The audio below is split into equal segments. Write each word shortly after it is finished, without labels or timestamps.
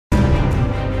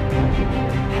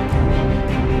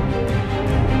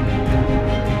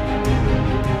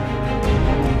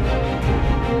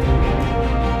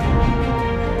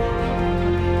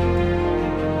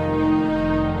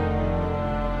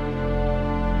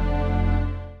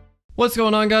What's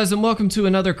going on, guys, and welcome to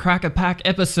another Crack a Pack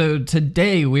episode.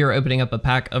 Today we are opening up a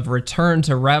pack of Return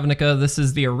to Ravnica. This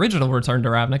is the original Return to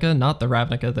Ravnica, not the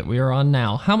Ravnica that we are on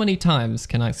now. How many times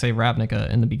can I say Ravnica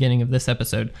in the beginning of this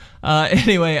episode?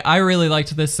 Anyway, I really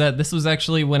liked this set. This was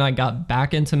actually when I got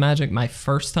back into Magic my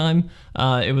first time.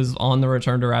 It was on the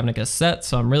Return to Ravnica set,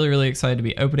 so I'm really excited to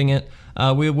be opening it.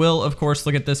 We will, of course,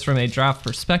 look at this from a draft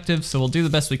perspective, so we'll do the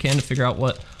best we can to figure out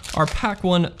what our pack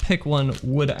one, pick one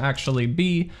would actually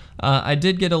be. I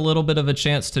did get a little bit of a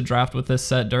chance to draft with this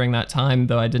set during that time,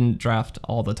 though I didn't draft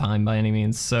all the time by any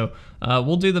means, so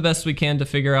we'll do the best we can to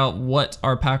figure out what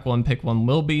our pack one, pick one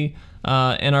will be.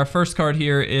 And our first card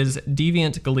here is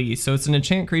Deviant Glee. So it's an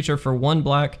enchant creature for 1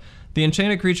 black. The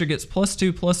enchanted creature gets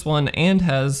 +2/+1 and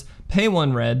has pay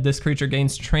 1 red. This creature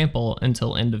gains trample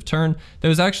until end of turn. There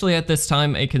was actually at this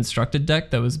time a constructed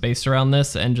deck that was based around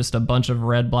this and just a bunch of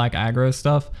red-black aggro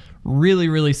stuff.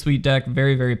 Really sweet deck,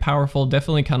 very powerful.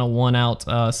 Definitely kind of won out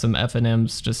some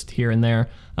FNMs just here and there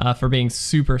for being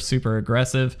super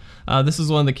aggressive. This is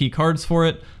one of the key cards for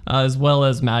it, as well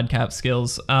as Madcap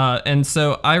skills. And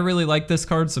so I really like this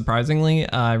card, surprisingly.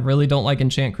 I really don't like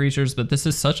enchant creatures, but this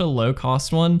is such a low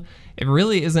cost one. It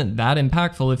really isn't that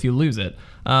impactful if you lose it.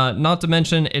 Not to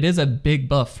mention, it is a big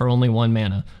buff for only 1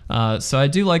 mana. So I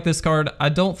do like this card. I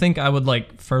don't think I would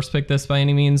first pick this by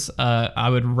any means. I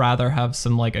would rather have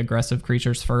some aggressive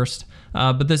creatures first,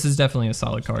 but this is definitely a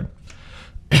solid card.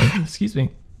 Excuse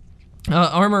me.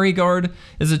 Armory Guard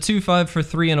is a 2/5 for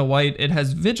 3 and a white. It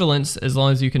has Vigilance as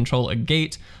long as you control a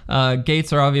gate.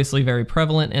 Gates are obviously very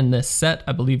prevalent in this set.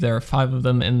 I believe there are 5 of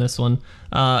them in this one.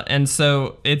 And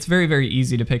so it's very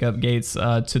easy to pick up gates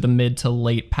to the mid to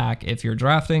late pack if you're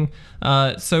drafting.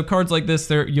 So cards like this,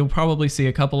 you'll probably see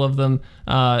a couple of them.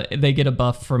 They get a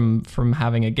buff from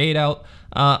having a gate out.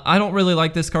 I don't really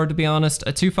like this card, to be honest.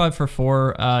 A 2/5 for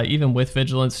 4, even with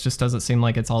Vigilance, just doesn't seem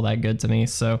like it's all that good to me.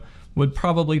 So would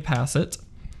probably pass it.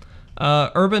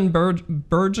 Urban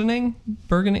Burgeoning?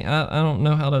 I don't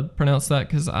know how to pronounce that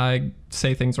because I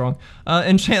say things wrong.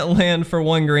 Enchant land for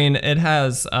 1 green. It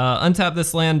has untap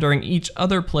this land during each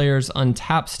other player's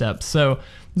untap step. So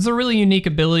this is a really unique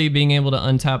ability, being able to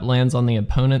untap lands on the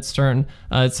opponent's turn.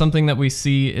 It's something that we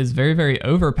see is very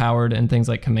overpowered in things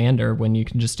like Commander when you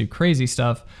can just do crazy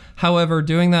stuff. However,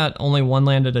 doing that only 1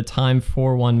 land at a time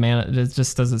for 1 mana, it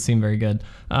just doesn't seem very good.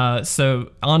 So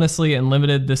honestly, in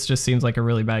Limited, this just seems like a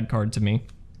really bad card to me.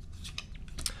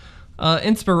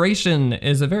 Inspiration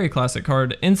is a very classic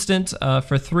card. Instant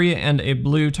for 3 and a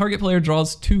blue. Target player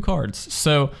draws 2 cards.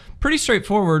 So pretty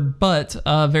straightforward, but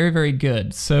very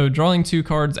good. So drawing 2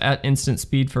 cards at instant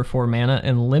speed for 4 mana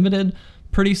in Limited,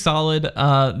 pretty solid.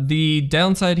 The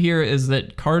downside here is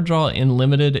that card draw in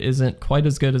Limited isn't quite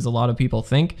as good as a lot of people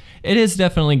think. It is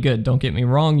definitely good, don't get me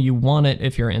wrong. You want it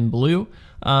if you're in blue.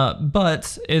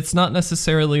 But it's not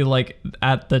necessarily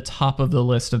at the top of the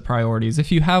list of priorities.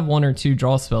 If you have 1 or 2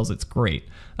 draw spells, it's great,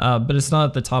 but it's not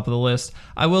at the top of the list.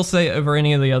 I will say over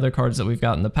any of the other cards that we've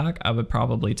got in the pack, I would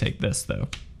probably take this though.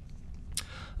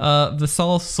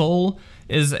 Vassal Soul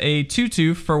is a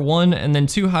 2/2 for 1 and then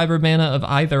 2 hybrid mana of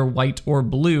either white or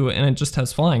blue, and it just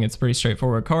has flying. It's a pretty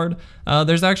straightforward card.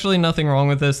 There's actually nothing wrong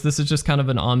with this. This is just kind of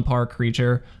an on-par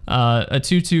creature. A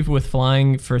 2/2 with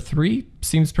flying for 3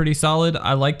 seems pretty solid.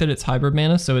 I like that it's hybrid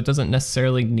mana, so it doesn't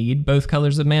necessarily need both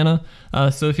colors of mana.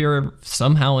 So if you're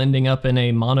somehow ending up in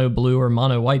a mono blue or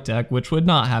mono white deck, which would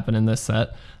not happen in this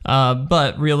set,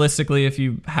 but realistically, if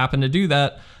you happen to do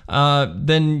that,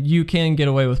 then you can get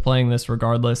away with playing this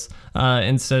regardless,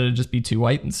 instead of just be 2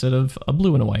 white instead of a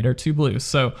blue and a white or 2 blue.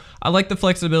 So I like the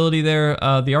flexibility there.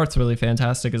 The art's really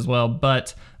fantastic as well,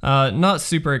 but not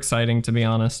super exciting, to be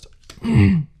honest.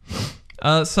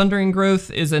 Sundering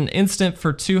Growth is an instant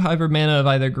for 2 hybrid mana of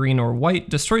either green or white.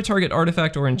 Destroy target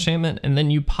artifact or enchantment, and then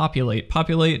you populate.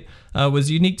 Populate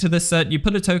was unique to this set. You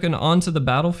put a token onto the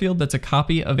battlefield that's a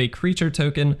copy of a creature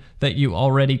token that you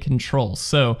already control.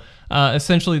 So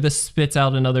essentially this spits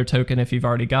out another token if you've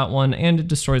already got one, and it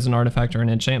destroys an artifact or an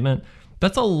enchantment.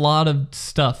 That's a lot of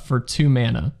stuff for 2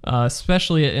 mana,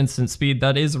 especially at instant speed.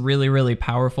 That is really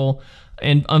powerful.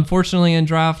 And unfortunately in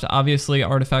draft, obviously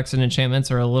artifacts and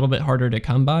enchantments are a little bit harder to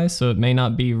come by, so it may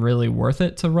not be really worth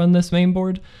it to run this main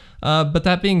board. But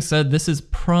that being said, this is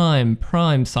prime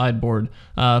sideboard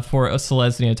for a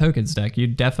Selesnya tokens deck. You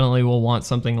definitely will want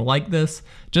something like this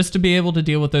just to be able to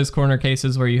deal with those corner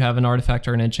cases where you have an artifact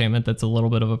or an enchantment that's a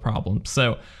little bit of a problem.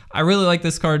 So I really like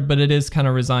this card, but it is kind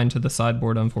of resigned to the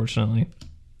sideboard, unfortunately.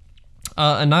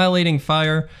 Annihilating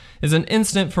Fire is an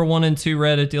instant for 1 and 2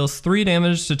 red. It deals 3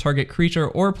 damage to target creature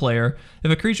or player. If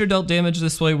a creature dealt damage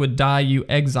this way would die, you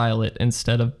exile it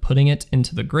instead of putting it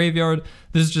into the graveyard.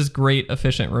 This is just great,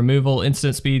 efficient removal.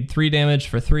 Instant speed, 3 damage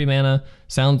for 3 mana.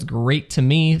 Sounds great to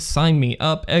me. Sign me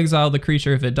up. Exile the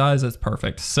creature. If it dies, it's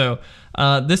perfect. So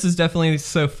this is definitely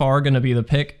so far going to be the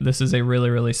pick. This is a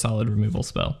really, really solid removal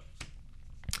spell.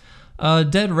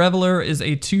 Dead Reveler is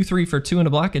a 2/3 for 2 and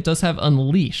a black. It does have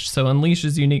Unleash, so Unleash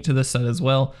is unique to this set as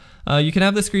well. You can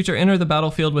have this creature enter the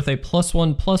battlefield with a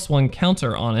 +1/+1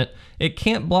 counter on it. It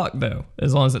can't block though,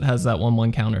 as long as it has that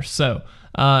 1/1 counter. So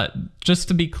just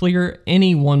to be clear,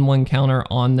 any 1/1 counter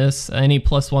on this, any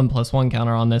 +1/+1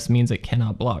 counter on this means it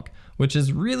cannot block, which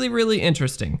is really, really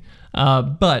interesting.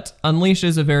 But Unleash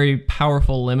is a very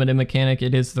powerful limited mechanic.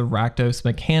 It is the Rakdos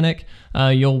mechanic.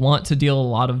 You'll want to deal a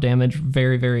lot of damage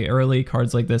very, very early.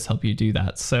 Cards like this help you do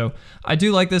that. So I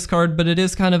do like this card, but it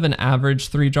is kind of an average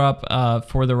 3-drop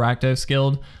for the Rakdos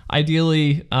guild.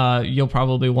 Ideally, you'll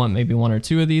probably want maybe 1 or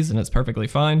 2 of these, and it's perfectly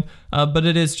fine. But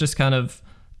it is just kind of,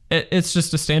 it's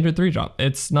just a standard 3-drop.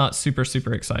 It's not super,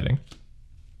 super exciting.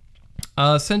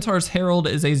 Centaur's Herald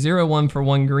is a 0/1 for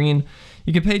 1 green.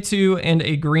 You can pay 2 and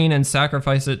a green and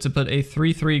sacrifice it to put a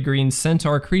 3/3 green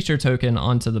Centaur creature token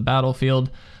onto the battlefield.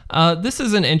 This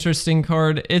is an interesting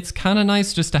card. It's kind of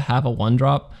nice just to have a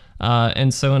 1-drop,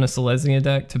 and so in a Selesnya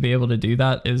deck to be able to do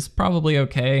that is probably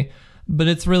okay, but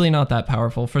it's really not that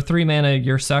powerful. For 3 mana,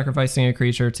 you're sacrificing a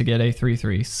creature to get a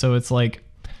 3/3, so it's like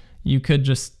you could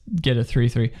just get a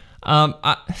 3/3.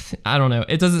 I don't know.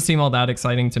 It doesn't seem all that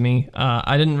exciting to me.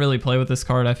 I didn't really play with this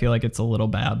card. I feel like it's a little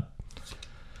bad.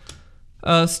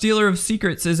 Stealer of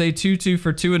Secrets is a 2/2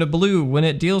 for 2 and a blue. When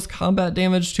it deals combat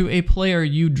damage to a player,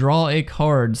 you draw a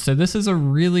card. So this is a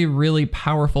really, really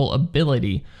powerful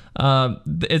ability.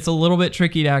 It's a little bit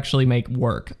tricky to actually make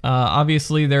work.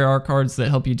 Obviously, there are cards that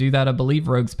help you do that. I believe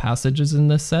Rogue's Passage is in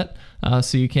this set,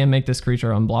 so you can make this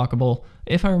creature unblockable.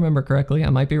 If I remember correctly, I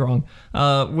might be wrong,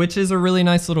 which is a really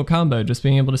nice little combo. Just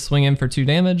being able to swing in for 2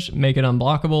 damage, make it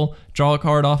unblockable, draw a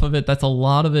card off of it. That's a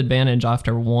lot of advantage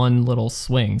after 1 little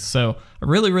swing. So I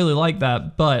really, really like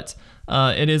that, but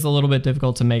it is a little bit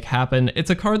difficult to make happen.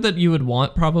 It's a card that you would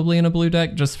want probably in a blue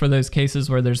deck, just for those cases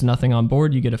where there's nothing on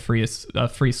board. You get a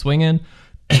free swing in.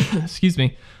 Excuse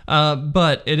me.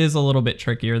 But it is a little bit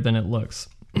trickier than it looks.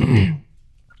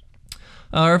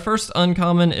 Our first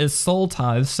uncommon is Soul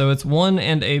Tithe, so it's 1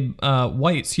 and a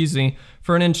white,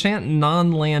 for an enchant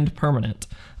non-land permanent.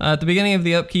 At the beginning of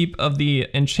the upkeep of the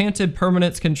enchanted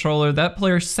permanent's controller, that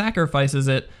player sacrifices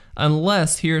it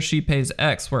unless he or she pays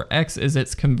X, where X is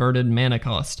its converted mana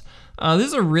cost. This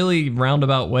is a really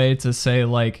roundabout way to say,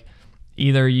 like,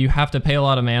 either you have to pay a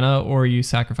lot of mana or you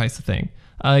sacrifice the thing.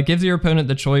 It gives your opponent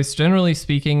the choice. Generally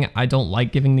speaking, I don't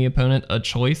like giving the opponent a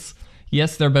choice.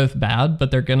 Yes, they're both bad,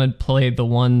 but they're gonna play the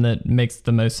one that makes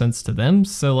the most sense to them.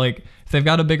 So like, if they've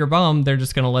got a bigger bomb, they're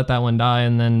just gonna let that one die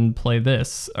and then play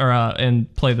this, or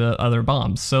and play the other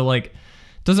bombs. So like,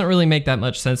 doesn't really make that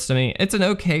much sense to me. It's an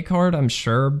okay card, I'm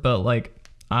sure, but like,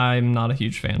 I'm not a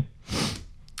huge fan.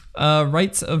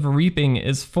 Rites of Reaping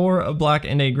is 4 a black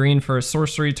and a green for a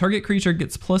sorcery. Target creature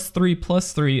gets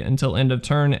 +3/+3 until end of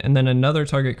turn, and then another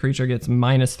target creature gets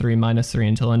 -3/-3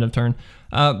 until end of turn.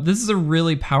 This is a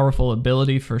really powerful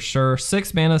ability for sure.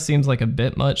 6 mana seems like a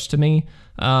bit much to me,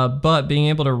 but being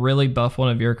able to really buff one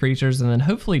of your creatures and then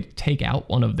hopefully take out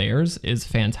one of theirs is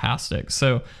fantastic.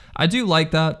 So I do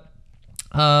like that.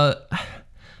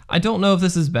 I don't know if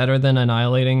this is better than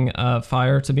Annihilating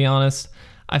Fire, to be honest.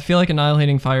 I feel like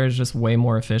Annihilating Fire is just way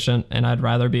more efficient, and I'd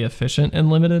rather be efficient and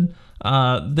limited.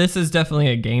 This is definitely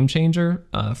a game changer,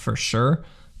 for sure,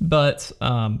 but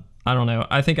I don't know.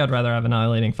 I think I'd rather have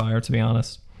Annihilating Fire, to be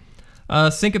honest.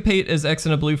 Syncopate is X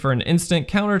and a blue for an instant.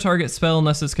 Counter target spell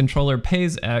unless its controller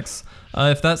pays X.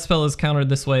 If that spell is countered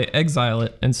this way, exile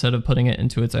it instead of putting it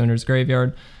into its owner's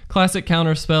graveyard. Classic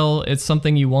counter spell. It's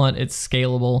something you want. It's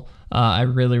scalable. I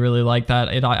really, really like that.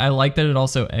 I like that it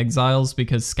also exiles,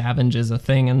 because scavenge is a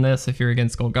thing in this. If you're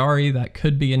against Golgari, that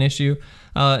could be an issue.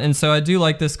 And so I do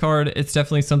like this card. It's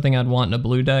definitely something I'd want in a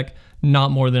blue deck.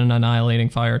 Not more than Annihilating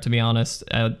Fire, to be honest.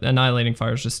 Annihilating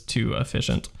Fire is just too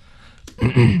efficient.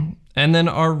 And then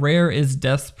our rare is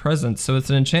Death's Presence. So it's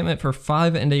an enchantment for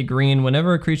 5 and a green.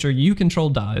 Whenever a creature you control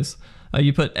dies,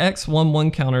 you put X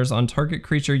 1/1 counters on target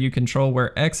creature you control,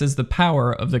 where X is the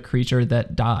power of the creature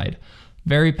that died.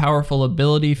 Very powerful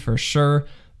ability for sure.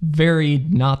 Very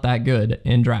not that good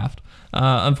in draft.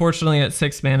 Unfortunately, at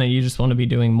 6 mana, you just want to be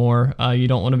doing more. You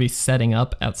don't want to be setting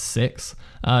up at 6.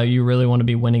 You really want to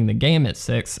be winning the game at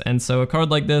 6. And so a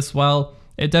card like this, while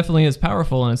it definitely is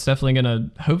powerful, and it's definitely going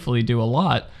to hopefully do a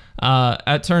lot.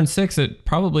 At turn 6, it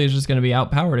probably is just going to be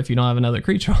outpowered if you don't have another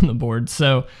creature on the board.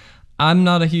 So I'm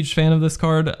not a huge fan of this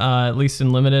card, at least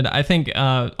in limited. I think,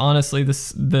 honestly,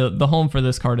 the home for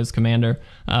this card is Commander,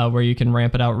 where you can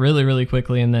ramp it out really, really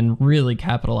quickly and then really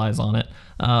capitalize on it.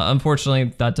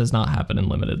 Unfortunately, that does not happen in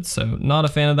limited, so not a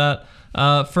fan of that.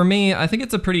 For me, I think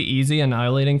it's a pretty easy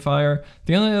Annihilating Fire.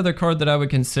 The only other card that I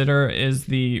would consider is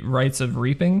the Rites of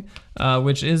Reaping,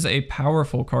 which is a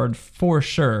powerful card for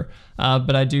sure,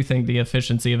 but I do think the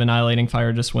efficiency of Annihilating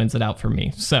Fire just wins it out for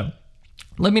me. So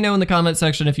let me know in the comment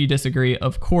section if you disagree,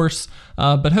 of course,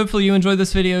 but hopefully you enjoyed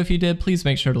this video. If you did, please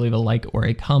make sure to leave a like or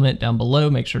a comment down below.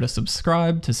 Make sure to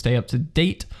subscribe to stay up to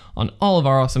date on all of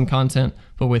our awesome content.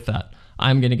 But with that,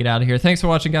 I'm going to get out of here. Thanks for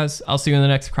watching, guys. I'll see you in the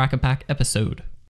next Crack a Pack episode.